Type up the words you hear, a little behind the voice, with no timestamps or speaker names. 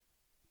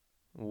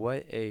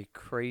What a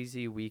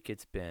crazy week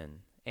it's been,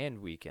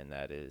 and weekend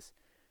that is.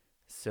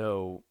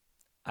 So,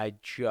 I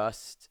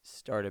just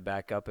started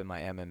back up in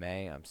my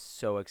MMA. I'm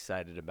so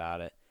excited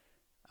about it.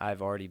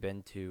 I've already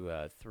been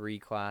to three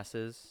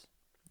classes.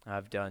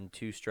 I've done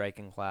two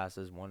striking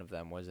classes. One of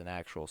them was an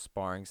actual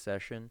sparring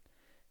session,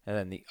 and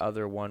then the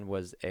other one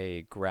was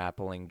a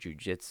grappling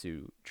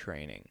jujitsu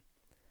training.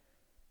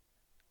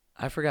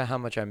 I forgot how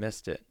much I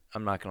missed it.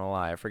 I'm not going to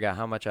lie. I forgot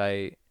how much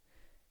I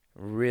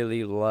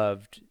really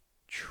loved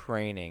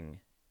training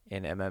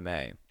in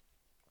MMA.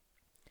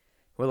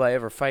 Will I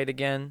ever fight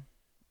again?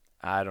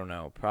 I don't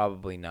know.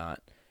 Probably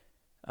not.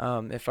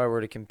 If I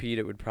were to compete,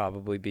 it would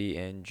probably be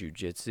in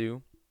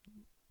jujitsu,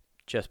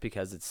 just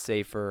because it's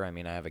safer. I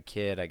mean, I have a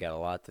kid. I got a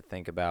lot to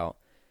think about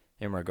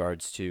in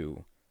regards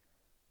to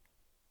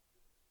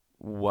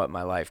what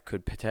my life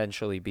could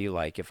potentially be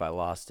like if I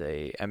lost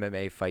a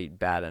MMA fight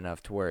bad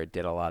enough to where it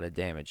did a lot of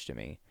damage to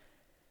me.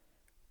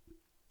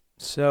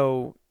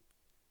 So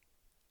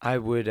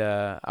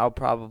I'll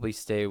probably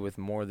stay with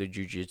more the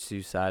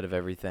jujitsu side of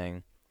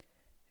everything.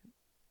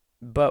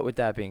 But with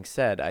that being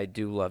said, I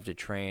do love to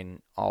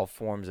train all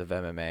forms of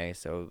MMA,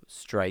 so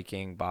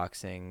striking,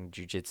 boxing,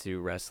 jiu-jitsu,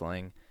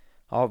 wrestling.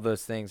 All of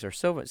those things are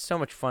so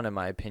much fun in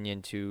my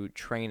opinion to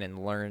train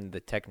and learn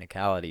the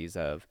technicalities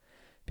of,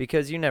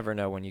 because you never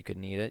know when you could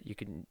need it. You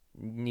could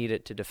need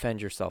it to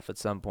defend yourself at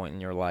some point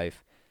in your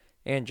life,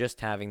 and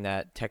just having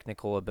that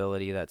technical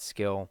ability, that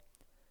skill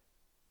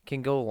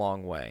can go a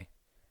long way.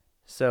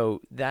 So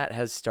that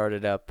has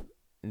started up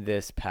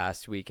this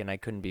past week and I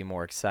couldn't be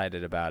more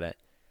excited about it.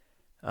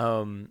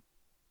 Um,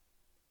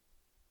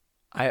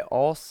 I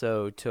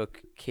also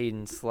took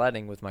Caden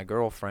sledding with my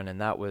girlfriend, and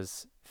that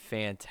was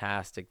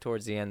fantastic.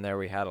 Towards the end there,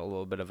 we had a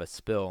little bit of a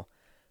spill,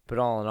 but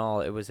all in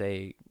all, it was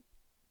a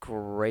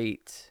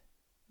great,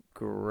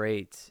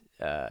 great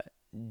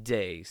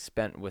day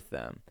spent with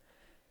them.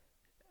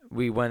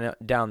 We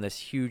went down this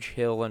huge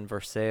hill in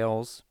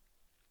Versailles,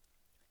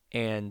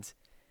 and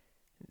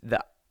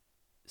the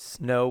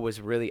snow was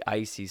really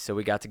icy, so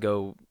we got to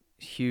go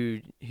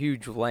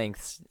huge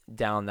lengths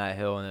down that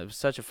hill, and it was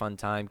such a fun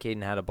time.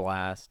 Caden had a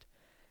blast.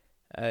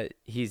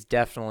 He's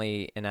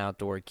definitely an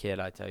outdoor kid.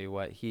 I tell you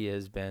what, he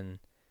has been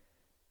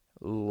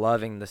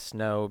loving the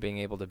snow, being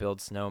able to build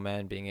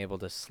snowmen, being able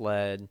to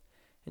sled,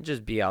 and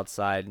just be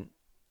outside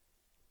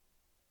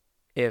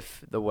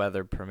if the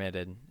weather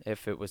permitted,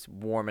 if it was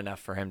warm enough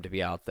for him to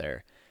be out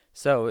there.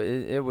 So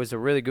it was a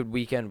really good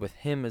weekend with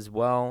him as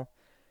well.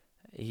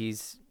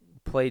 He's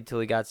played till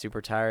he got super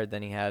tired.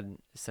 Then he had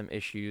some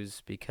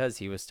issues because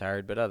he was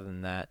tired. But other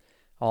than that,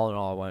 all in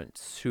all, it went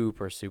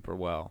super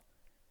well.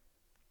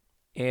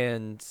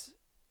 And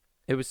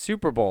it was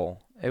Super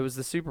Bowl. It was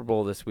the Super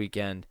Bowl this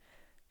weekend.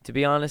 To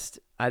be honest,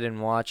 I didn't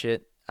watch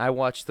it. I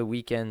watched the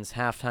weekend's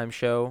halftime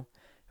show.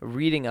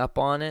 Reading up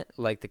on it,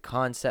 like the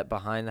concept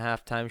behind the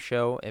halftime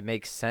show, it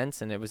makes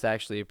sense, and it was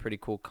actually a pretty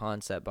cool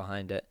concept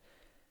behind it.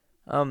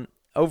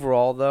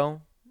 Overall,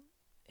 though,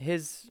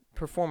 his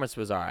performance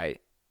was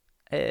alright.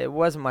 It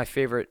wasn't my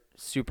favorite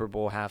Super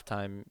Bowl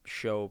halftime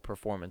show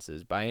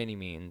performances by any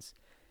means,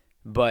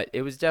 but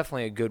it was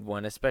definitely a good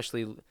one,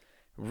 especially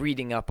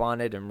reading up on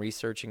it and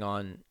researching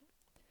on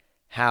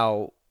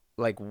how,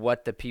 like,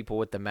 what the people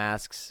with the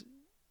masks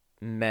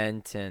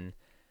meant and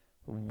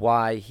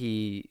why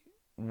he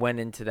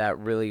went into that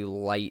really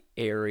light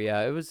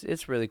area.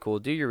 It's really cool.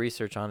 Do your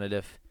research on it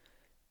if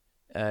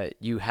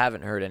you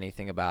haven't heard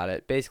anything about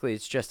it. Basically,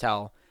 it's just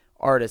how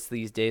artists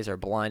these days are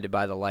blinded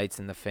by the lights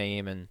and the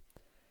fame, and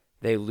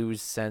they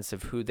lose sense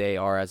of who they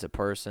are as a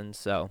person.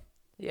 So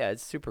yeah,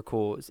 it's super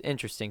cool. It's an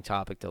interesting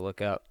topic to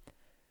look up.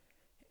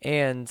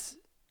 And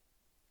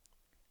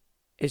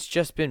it's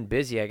just been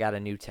busy. I got a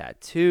new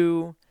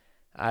tattoo.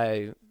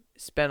 I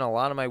spent a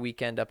lot of my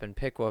weekend up in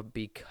Piqua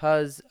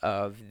because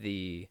of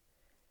the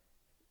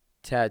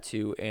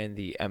tattoo and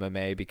the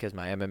MMA, because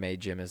my MMA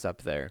gym is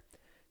up there.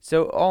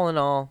 So all in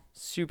all,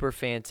 super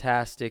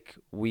fantastic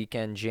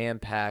weekend, jam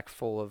packed,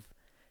 full of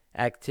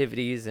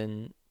activities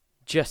and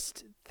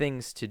just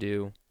things to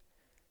do.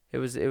 It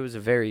was a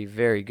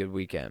very good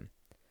weekend.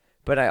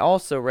 But I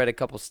also read a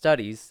couple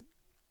studies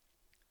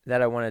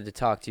that I wanted to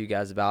talk to you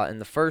guys about,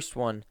 and the first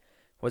one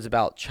was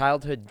about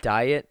childhood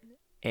diet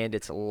and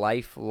its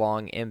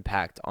lifelong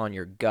impact on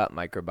your gut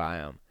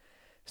microbiome.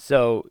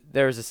 So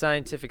there's a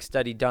scientific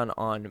study done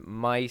on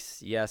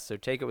mice. Yes, so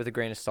take it with a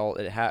grain of salt.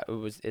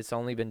 It's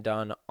only been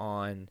done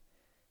on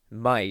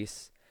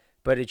mice,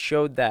 but it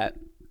showed that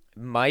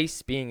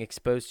mice being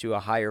exposed to a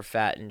higher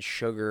fat and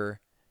sugar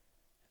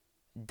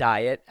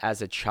diet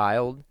as a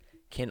child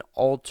can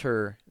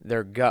alter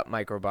their gut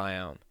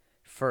microbiome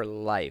for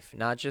life,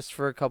 not just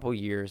for a couple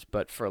years,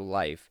 but for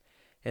life.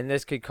 And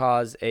this could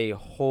cause a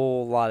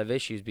whole lot of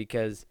issues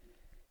because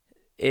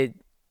it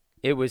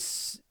it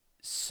was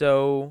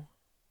so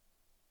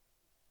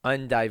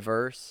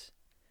undiverse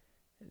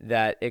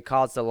that it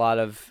caused a lot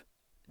of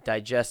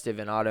digestive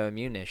and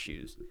autoimmune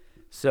issues.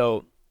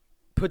 So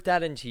put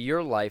that into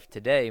your life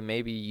today.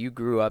 Maybe you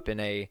grew up in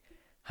a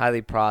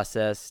highly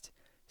processed,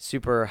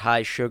 super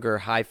high sugar,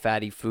 high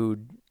fatty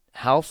food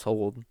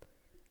household,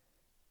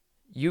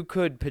 you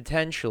could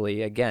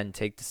potentially, again,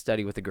 take the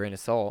study with a grain of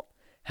salt,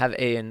 have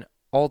an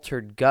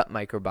altered gut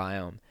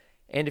microbiome.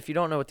 And if you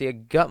don't know what the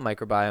gut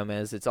microbiome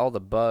is, it's all the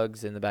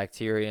bugs and the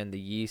bacteria and the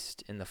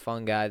yeast and the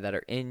fungi that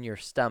are in your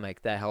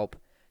stomach that help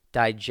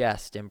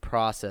digest and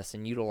process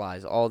and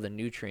utilize all the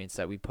nutrients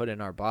that we put in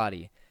our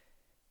body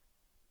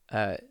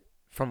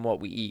from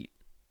what we eat.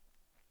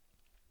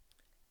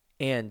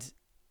 And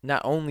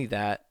not only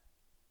that,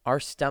 our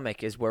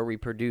stomach is where we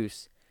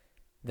produce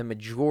the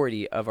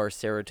majority of our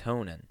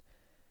serotonin.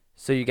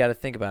 So you got to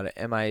think about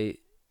it.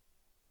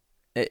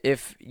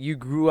 If you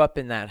grew up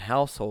in that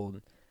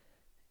household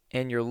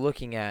and you're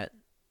looking at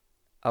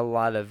a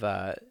lot of,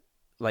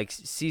 like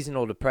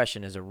seasonal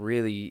depression is a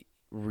really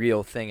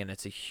real thing, and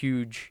it's a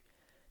huge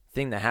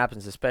thing that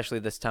happens, especially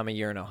this time of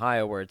year in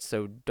Ohio where it's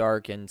so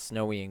dark and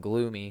snowy and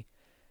gloomy,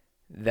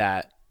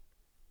 that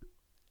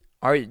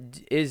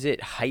is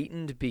it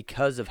heightened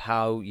because of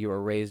how you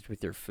were raised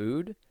with your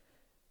food?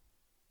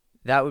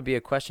 That would be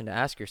a question to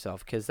ask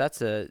yourself, because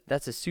that's a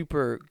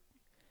super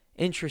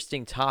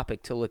interesting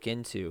topic to look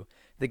into.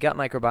 The gut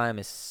microbiome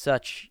is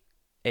such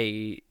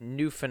a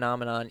new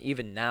phenomenon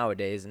even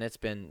nowadays, and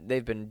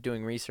they've been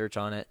doing research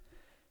on it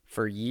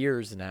for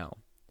years now.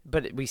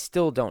 But we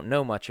still don't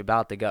know much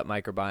about the gut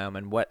microbiome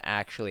and what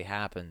actually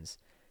happens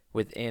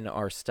within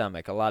our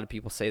stomach. A lot of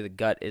people say the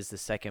gut is the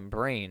second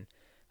brain.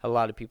 A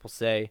lot of people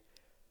say,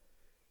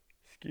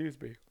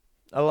 excuse me.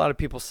 A lot of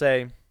people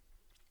say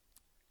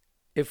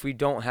if we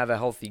don't have a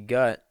healthy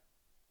gut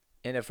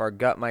and if our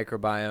gut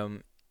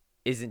microbiome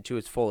isn't to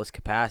its fullest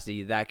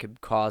capacity, that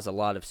could cause a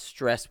lot of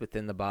stress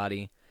within the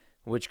body,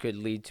 which could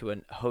lead to a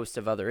host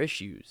of other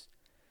issues.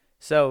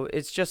 So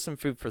it's just some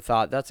food for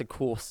thought. That's a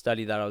cool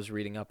study that I was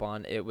reading up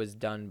on. It was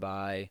done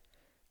by,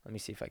 let me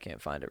see if I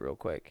can't find it real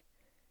quick.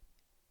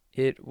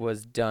 It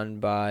was done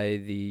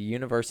by the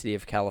University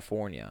of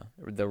California,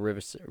 the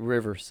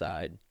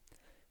Riverside.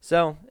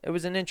 So it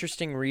was an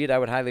interesting read. I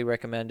would highly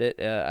recommend it.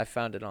 I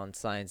found it on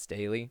Science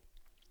Daily.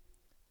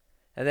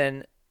 And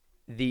then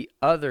the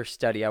other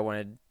study I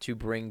wanted to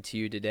bring to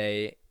you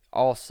today,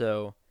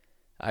 also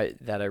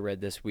that I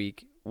read this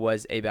week,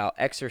 was about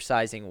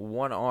exercising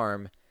one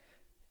arm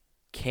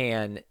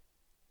can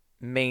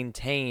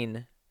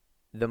maintain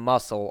the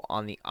muscle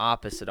on the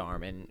opposite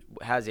arm and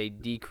has a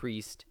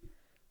decreased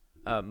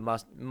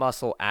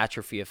muscle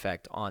atrophy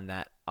effect on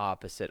that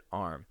opposite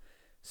arm.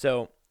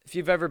 So if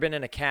you've ever been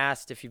in a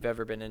cast, if you've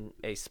ever been in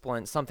a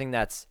splint, something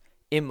that's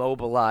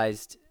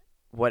immobilized,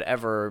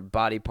 whatever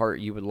body part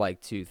you would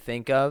like to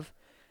think of,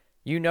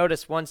 you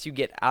notice once you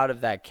get out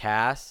of that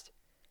cast,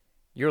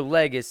 your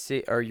leg,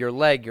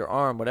 your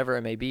arm, whatever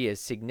it may be, is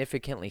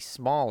significantly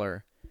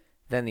smaller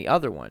than the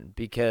other one,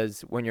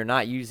 because when you're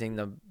not using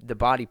the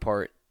body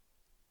part,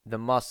 the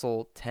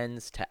muscle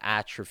tends to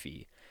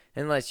atrophy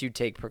unless you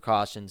take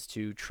precautions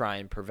to try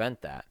and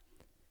prevent that.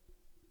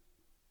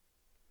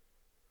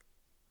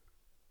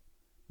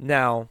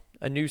 Now,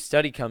 a new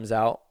study comes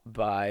out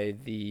by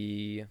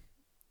the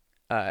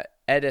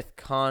Edith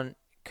Cowan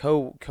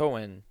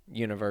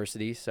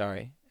University,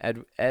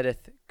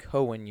 Edith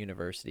Cowan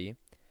University,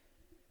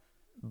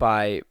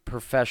 by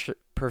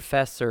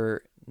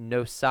Professor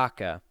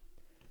Nosaka,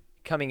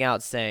 coming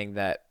out saying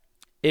that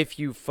if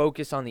you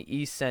focus on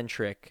the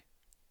eccentric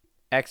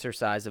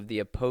exercise of the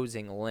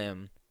opposing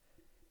limb,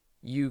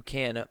 you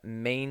can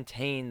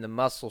maintain the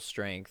muscle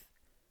strength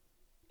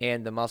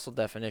and the muscle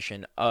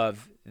definition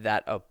of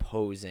that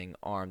opposing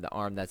arm, the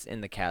arm that's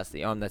in the cast,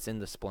 the arm that's in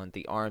the splint,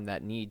 the arm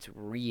that needs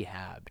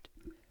rehabbed.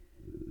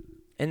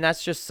 And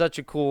that's just such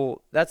a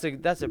cool, that's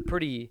a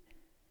pretty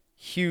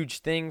huge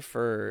thing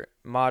for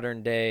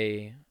modern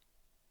day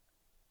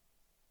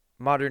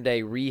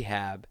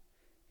rehab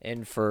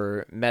and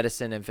for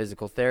medicine and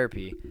physical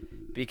therapy.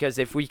 Because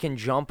if we can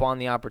jump on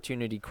the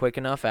opportunity quick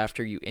enough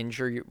after you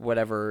injure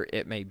whatever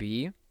it may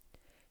be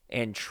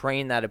and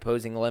train that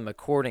opposing limb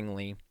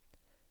accordingly,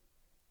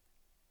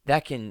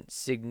 that can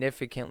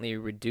significantly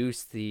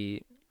reduce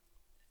the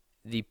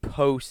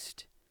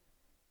post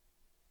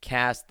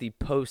cast, the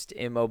post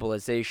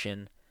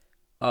immobilization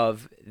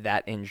of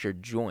that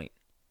injured joint.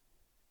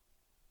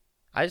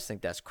 I just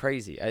think that's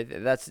crazy.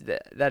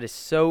 That is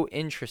so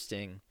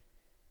interesting.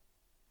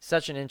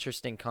 Such an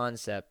interesting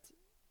concept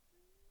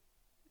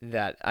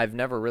that I've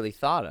never really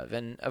thought of.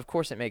 And of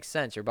course it makes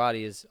sense. Your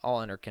body is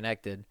all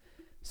interconnected.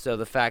 So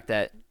the fact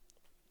that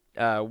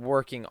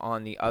working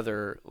on the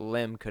other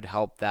limb could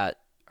help that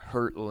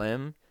hurt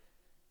limb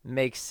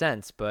makes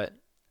sense. But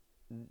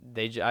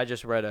I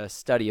just read a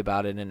study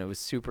about it and it was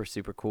super,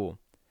 super cool.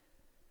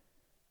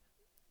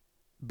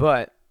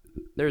 But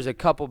there's a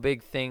couple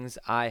big things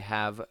I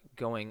have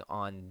going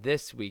on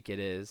this week.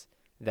 It's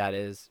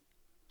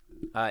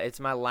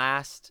my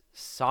last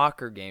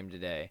soccer game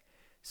today.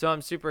 So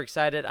I'm super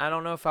excited. I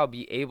don't know if I'll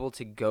be able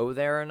to go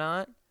there or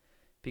not,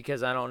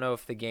 because I don't know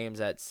if the game's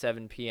at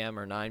 7 p.m.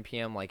 or 9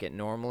 p.m. like it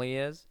normally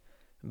is.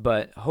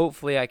 But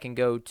hopefully I can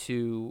go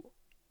to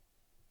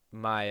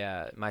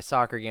my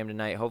soccer game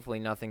tonight. Hopefully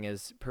nothing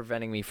is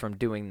preventing me from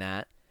doing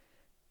that.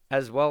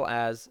 As well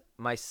as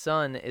my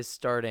son is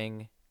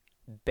starting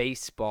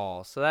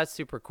baseball. So that's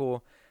super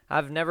cool.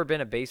 I've never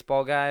been a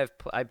baseball guy.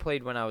 I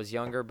played when I was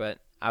younger, but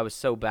I was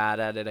so bad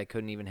at it I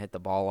couldn't even hit the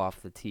ball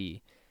off the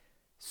tee.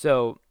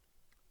 So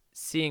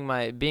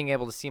being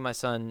able to see my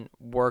son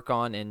work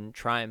on and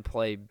try and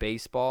play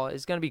baseball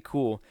is going to be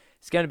cool.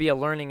 It's going to be a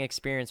learning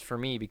experience for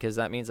me because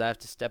that means I have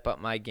to step up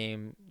my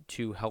game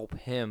to help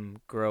him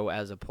grow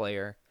as a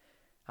player.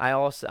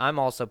 I'm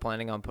also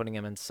planning on putting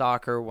him in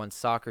soccer once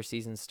soccer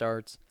season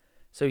starts.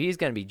 So he's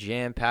going to be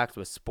jam-packed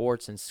with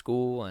sports and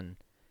school and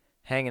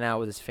hanging out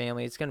with his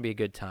family. It's going to be a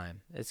good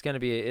time. It's going to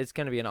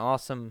be an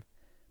awesome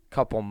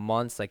couple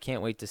months. I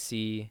can't wait to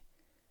see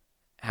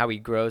how he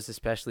grows,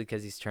 especially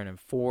because he's turning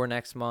 4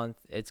 next month.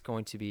 It's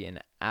going to be an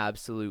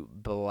absolute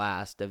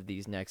blast of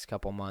these next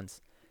couple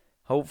months.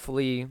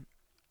 Hopefully,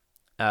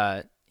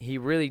 he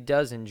really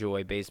does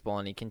enjoy baseball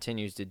and he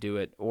continues to do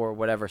it, or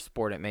whatever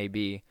sport it may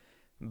be.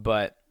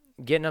 But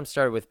getting him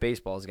started with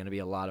baseball is going to be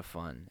a lot of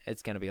fun.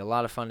 It's going to be a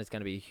lot of fun. It's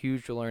going to be a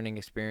huge learning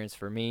experience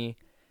for me.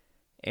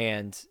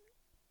 And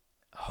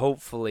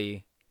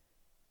hopefully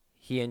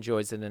he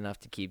enjoys it enough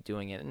to keep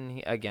doing it.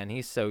 And again,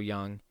 he's so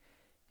young.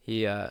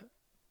 He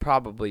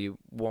probably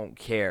won't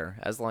care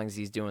as long as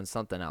he's doing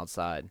something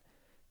outside.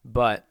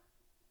 But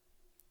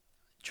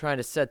trying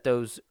to set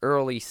those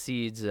early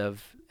seeds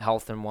of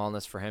health and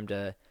wellness for him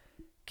to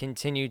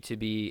continue to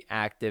be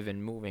active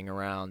and moving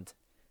around,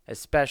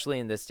 especially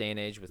in this day and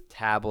age with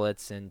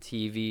tablets and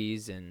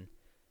TVs and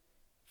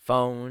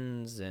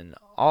phones and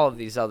all of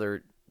these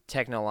other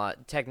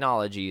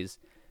technologies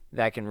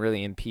that can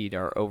really impede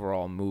our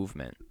overall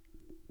movement.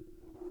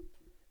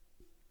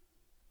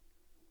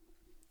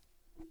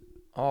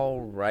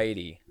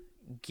 Alrighty,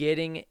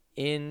 getting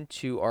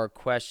into our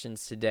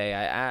questions today.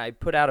 I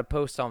put out a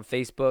post on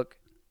Facebook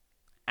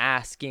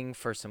asking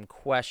for some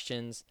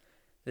questions.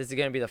 This is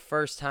going to be the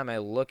first time I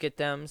look at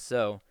them,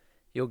 so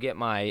you'll get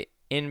my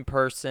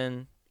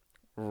in-person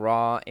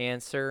raw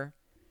answer,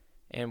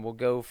 and we'll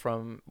go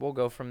from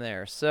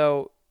there.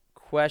 So,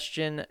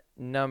 question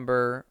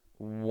number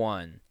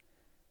 1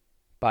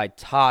 by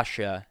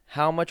Tasha: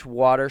 how much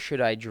water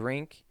should I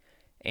drink,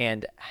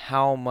 and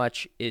how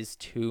much is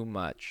too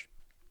much?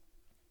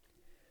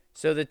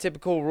 So the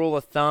typical rule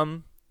of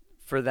thumb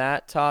for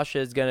that, Tasha,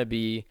 is going to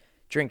be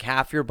drink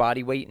half your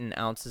body weight in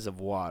ounces of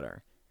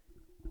water.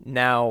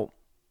 Now,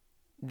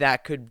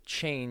 that could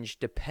change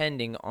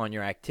depending on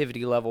your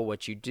activity level,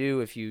 what you do.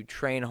 If you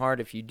train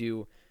hard, if you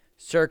do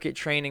circuit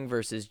training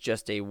versus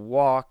just a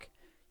walk,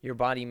 your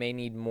body may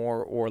need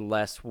more or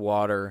less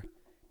water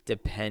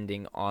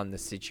depending on the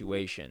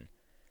situation.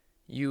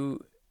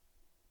 You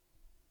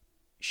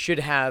should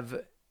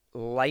have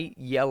light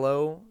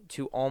yellow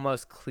to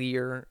almost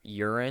clear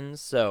urine,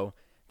 so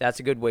that's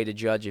a good way to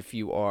judge if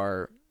you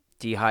are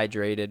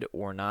dehydrated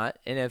or not.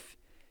 And if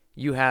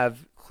you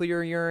have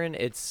clear urine,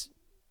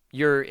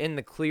 you're in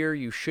the clear.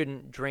 You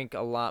shouldn't drink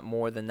a lot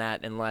more than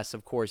that unless,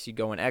 of course, you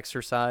go and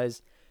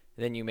exercise.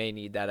 Then you may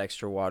need that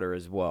extra water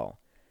as well.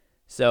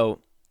 So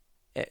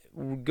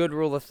good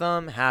rule of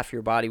thumb, half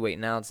your body weight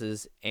in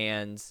ounces,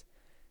 and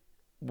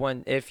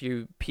if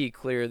you pee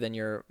clear, then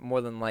you're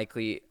more than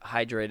likely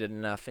hydrated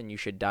enough and you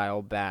should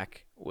dial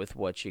back with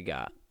what you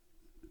got.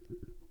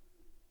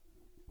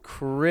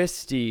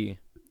 Christy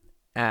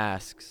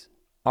asks,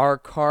 are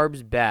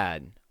carbs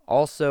bad?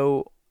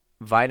 Also,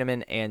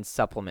 vitamin and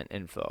supplement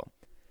info.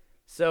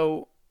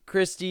 So,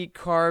 Christy,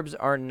 carbs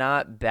are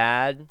not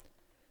bad.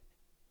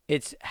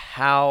 It's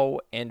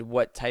how and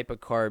what type of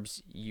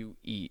carbs you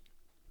eat.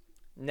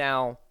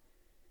 Now,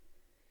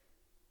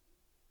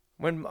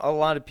 when a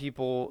lot of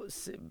people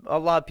say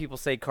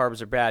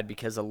carbs are bad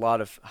because a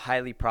lot of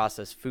highly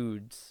processed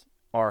foods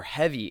are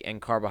heavy in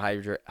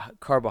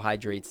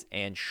carbohydrates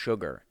and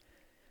sugar.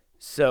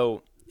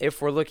 So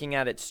if we're looking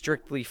at it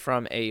strictly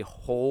from a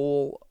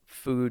whole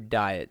food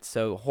diet,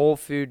 so whole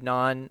food,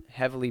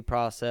 non-heavily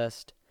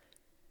processed,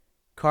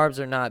 carbs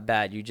are not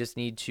bad. You just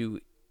need to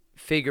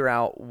figure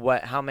out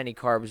how many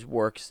carbs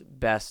works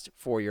best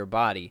for your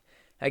body.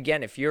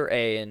 Again, if you're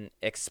an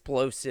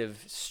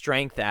explosive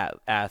strength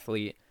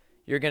athlete,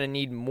 you're going to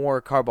need more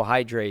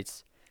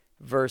carbohydrates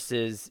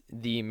versus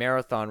the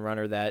marathon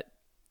runner that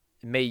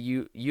may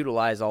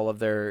utilize all of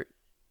their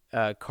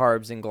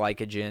carbs and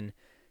glycogen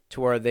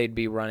to where they'd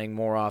be running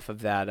more off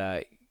of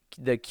that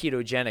the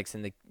ketogenics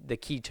and the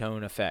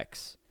ketone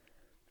effects.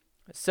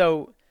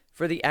 So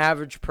for the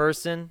average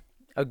person,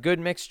 a good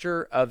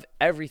mixture of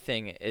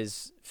everything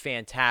is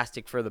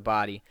fantastic for the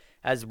body,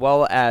 as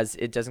well as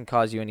it doesn't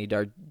cause you any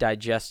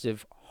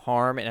digestive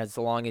harm, and as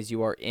long as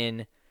you are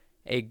in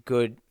a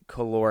good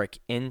caloric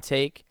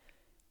intake,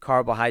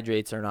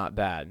 carbohydrates are not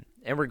bad.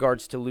 In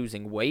regards to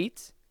losing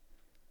weight,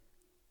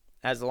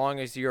 as long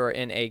as you're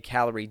in a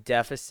calorie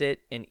deficit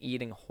and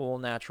eating whole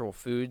natural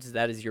foods,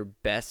 that is your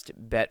best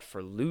bet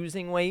for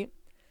losing weight.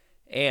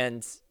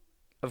 And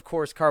of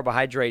course,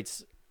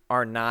 carbohydrates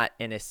are not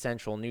an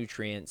essential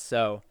nutrient,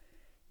 so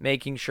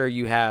making sure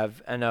you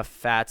have enough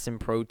fats and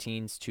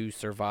proteins to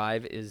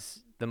survive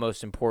is the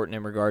most important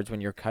in regards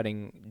when you're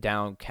cutting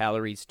down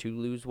calories to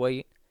lose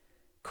weight.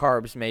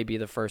 Carbs may be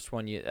the first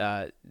one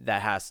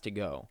that has to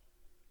go.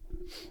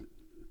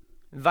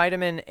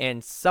 vitamin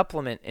and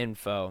supplement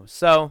info.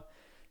 So,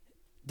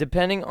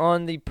 depending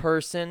on the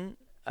person,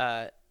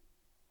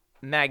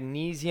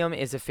 magnesium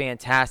is a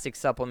fantastic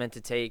supplement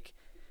to take,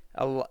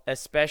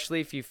 especially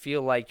if you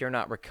feel like you're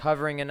not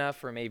recovering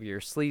enough or maybe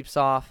your sleep's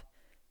off.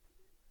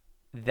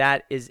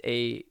 That is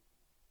a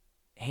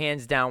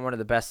hands down one of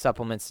the best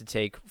supplements to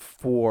take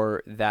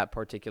for that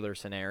particular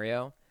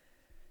scenario.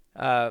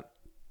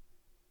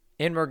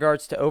 In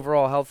regards to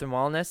overall health and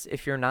wellness,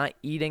 if you're not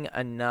eating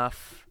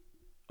enough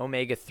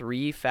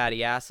omega-3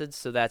 fatty acids,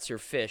 so that's your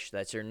fish,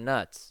 that's your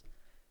nuts,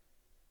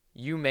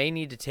 you may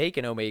need to take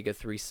an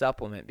omega-3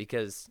 supplement,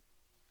 because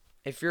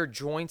if your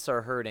joints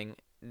are hurting,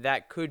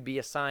 that could be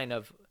a sign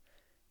of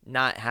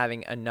not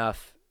having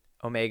enough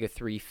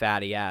omega-3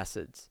 fatty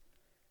acids.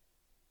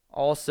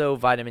 Also,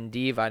 vitamin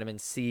D, vitamin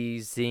C,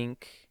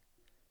 zinc,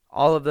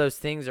 all of those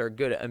things are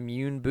good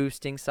immune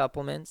boosting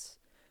supplements.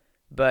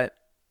 But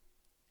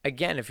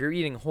again, if you're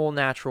eating whole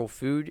natural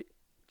food,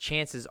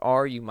 chances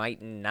are you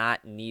might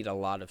not need a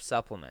lot of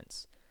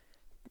supplements.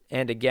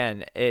 And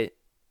again,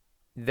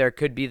 there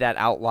could be that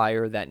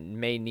outlier that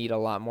may need a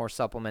lot more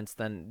supplements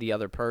than the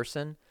other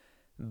person.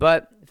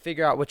 But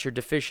figure out what you're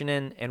deficient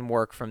in and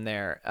work from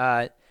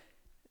there.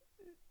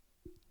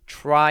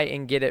 Try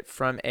and get it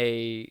from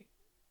a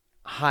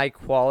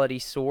high-quality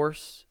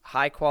source.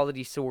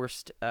 High-quality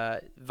sourced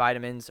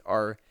vitamins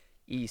are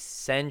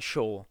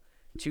essential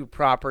to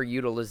proper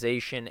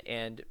utilization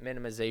and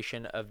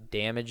minimization of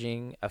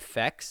damaging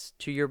effects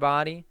to your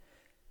body.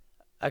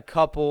 A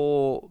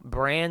couple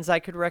brands I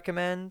could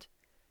recommend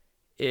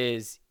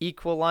is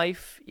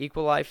Equilife.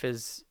 Equilife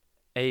is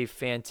a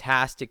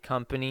fantastic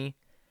company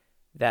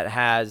that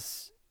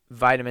has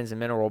vitamins and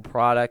mineral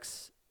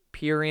products.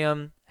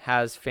 Purium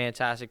has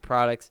fantastic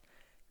products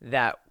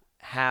that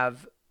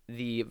have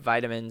the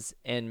vitamins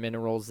and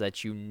minerals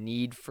that you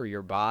need for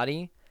your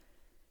body.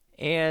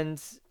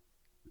 And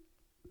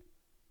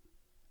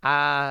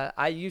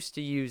I used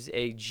to use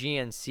a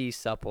GNC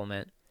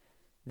supplement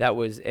that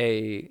was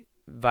a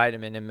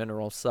vitamin and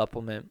mineral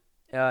supplement.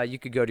 You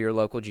could go to your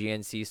local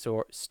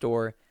GNC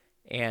store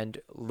and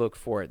look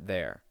for it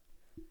there.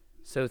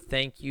 So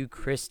thank you,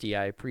 Christy.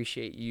 I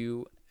appreciate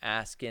you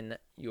asking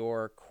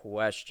your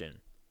question.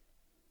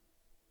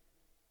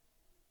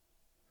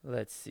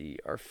 Let's see.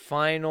 Our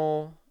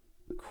final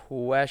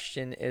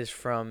question is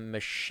from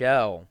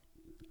Michelle.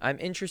 I'm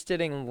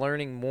interested in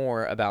learning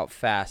more about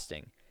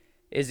fasting.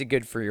 Is it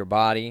good for your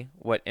body?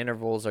 What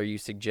intervals are you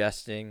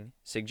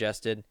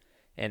suggested,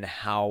 and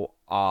how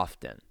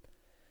often?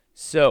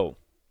 So,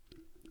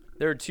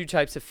 there are two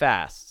types of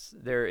fasts.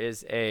 There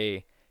is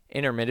a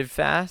intermittent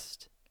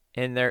fast,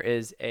 and there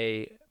is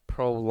a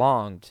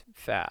prolonged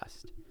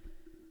fast.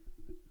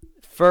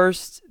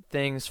 First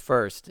things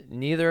first,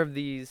 neither of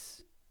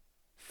these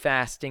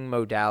fasting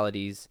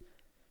modalities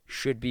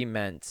should be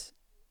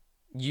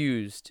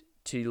used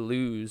to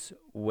lose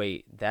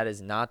weight. That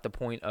is not the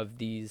point of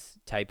these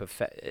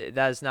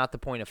that is not the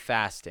point of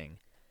fasting.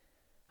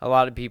 A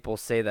lot of people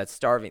say that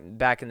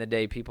back in the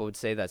day, people would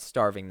say that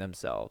starving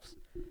themselves.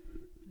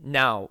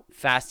 Now,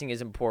 fasting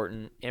is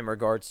important in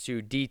regards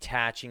to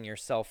detaching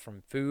yourself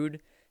from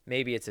food.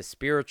 Maybe it's a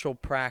spiritual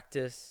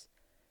practice,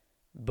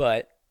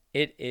 but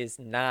it is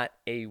not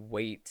a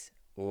weight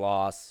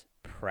loss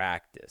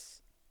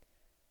practice.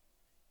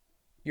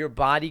 Your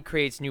body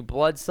creates new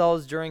blood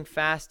cells during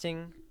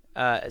fasting,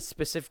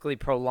 specifically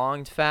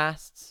prolonged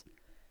fasts.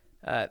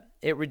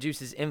 It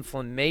reduces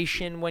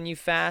inflammation when you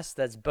fast.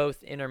 That's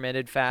both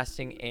intermittent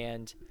fasting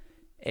and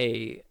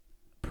a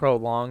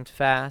prolonged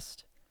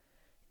fast.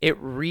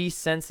 It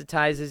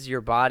resensitizes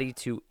your body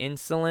to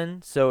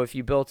insulin. So if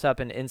you built up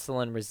an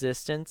insulin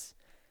resistance,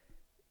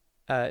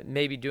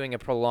 maybe doing a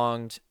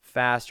prolonged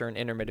fast or an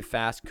intermittent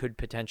fast could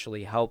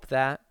potentially help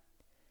that.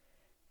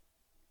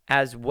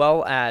 As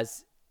well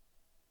as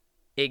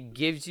it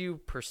gives you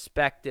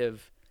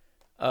perspective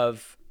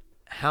of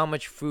how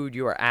much food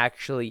you are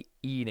actually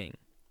eating,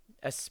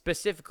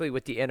 specifically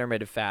with the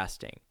intermittent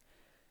fasting.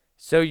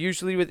 So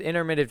usually with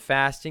intermittent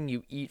fasting,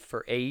 you eat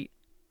for 8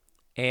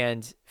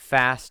 and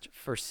fast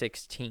for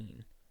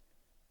 16.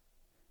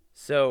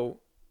 So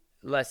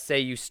let's say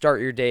you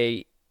start your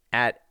day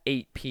at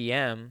 8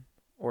 p.m.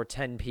 or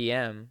 10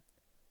 p.m.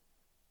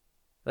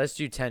 Let's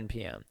do 10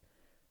 p.m.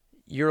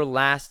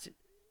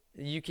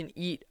 You can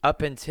eat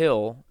up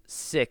until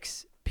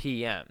 6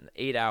 p.m.,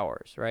 8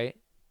 hours, right?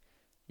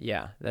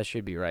 Yeah, that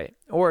should be right.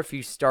 Or if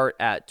you start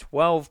at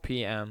 12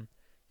 p.m.,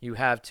 you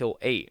have till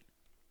 8.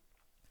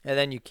 And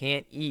then you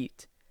can't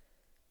eat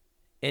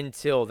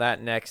until the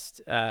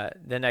next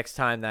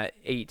time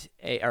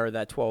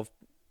that 12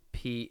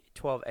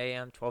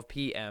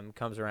 p.m.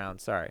 comes around,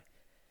 sorry.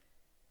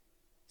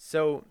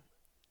 So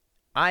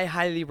I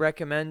highly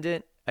recommend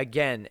it.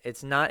 Again,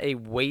 it's not a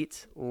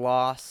weight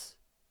loss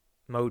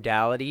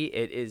modality.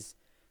 It is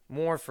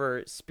more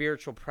for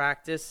spiritual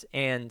practice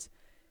and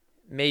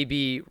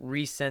maybe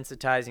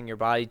resensitizing your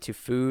body to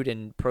food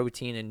and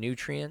protein and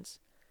nutrients.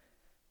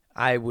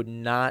 I would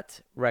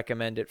not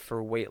recommend it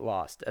for weight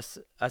loss.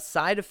 A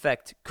side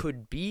effect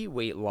could be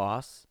weight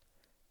loss,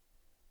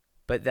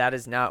 but that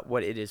is not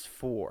what it is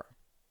for.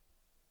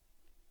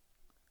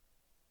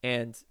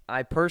 And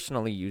I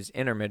personally use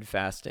intermittent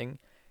fasting,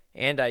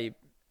 and I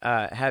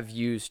have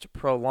used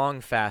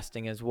prolonged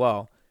fasting as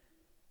well.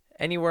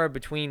 Anywhere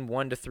between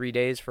 1 to 3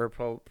 days for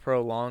a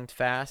prolonged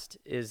fast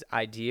is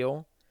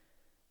ideal.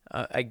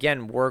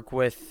 Again, work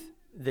with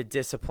the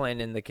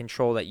discipline and the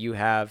control that you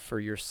have for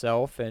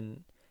yourself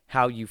and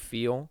how you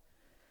feel.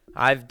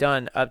 I've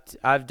done a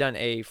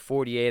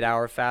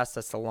 48-hour fast.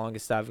 That's the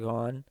longest I've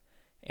gone,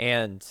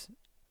 and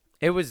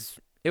it was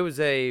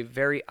a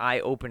very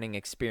eye-opening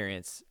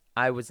experience.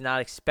 I was not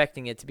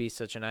expecting it to be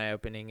such an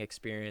eye-opening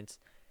experience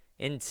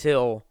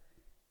until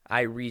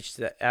I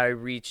reached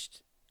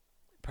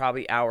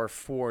probably hour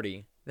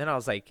 40. Then I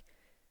was like,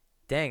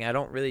 dang, I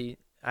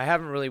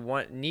haven't really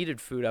needed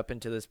food up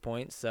until this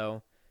point,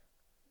 so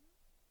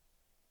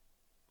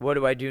what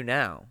do I do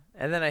now?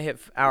 And then I hit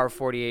hour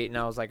 48 and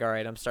I was like, all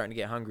right, I'm starting to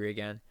get hungry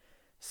again.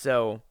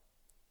 So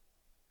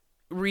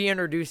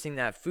reintroducing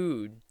that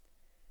food,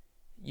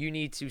 you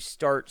need to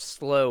start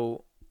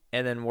slow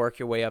and then work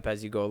your way up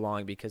as you go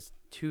along, because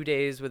 2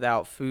 days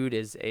without food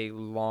is a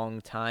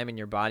long time and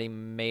your body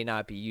may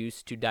not be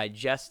used to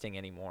digesting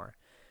anymore.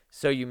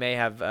 So you may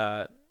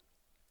have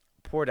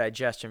poor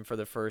digestion for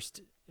the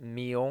first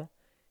meal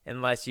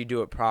unless you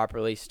do it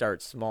properly.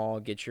 Start small,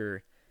 get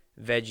your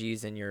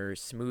veggies and your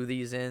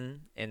smoothies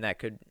in, and that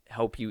could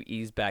help you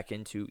ease back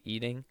into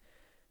eating.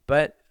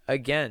 But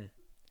again,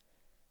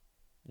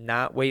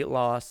 not weight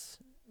loss,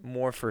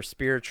 more for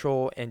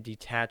spiritual and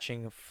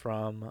detaching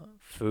from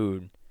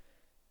food.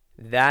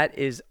 That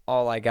is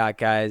all I got,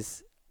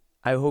 guys.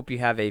 I hope you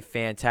have a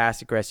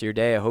fantastic rest of your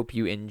day. I hope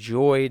you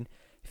enjoyed.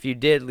 If you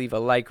did, leave a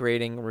like,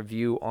 rating,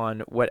 review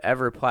on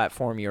whatever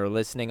platform you're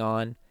listening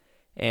on.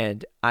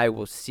 And I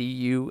will see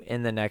you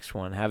in the next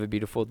one. Have a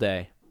beautiful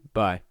day.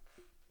 Bye.